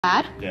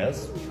Dad,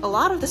 Yes? a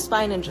lot of the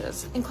Spy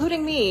Ninjas,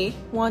 including me,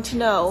 want to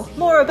know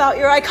more about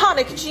your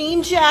iconic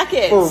jean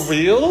jackets. For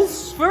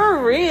reals? For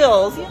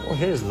reals. Well,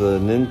 here's the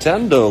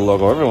Nintendo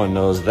logo. Everyone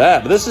knows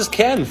that. But this is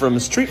Ken from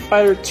Street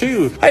Fighter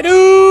 2.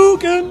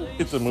 Hadouken!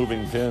 It's a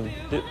moving pin.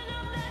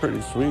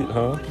 Pretty sweet,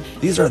 huh?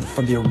 These are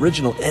from the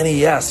original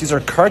NES. These are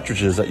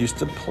cartridges that used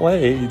to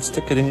play. You'd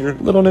stick it in your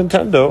little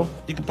Nintendo.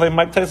 You can play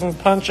Mike Tyson's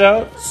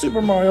Punch-Out!,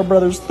 Super Mario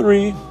Bros.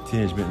 3,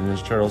 Teenage Mutant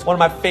Ninja Turtles. One of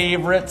my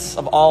favorites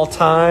of all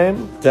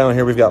time. Down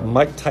here we've got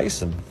Mike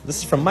Tyson. This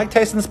is from Mike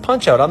Tyson's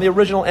Punch-Out! On the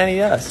original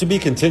NES. To be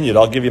continued.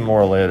 I'll give you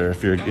more later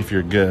if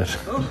you're good.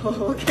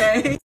 Oh, okay.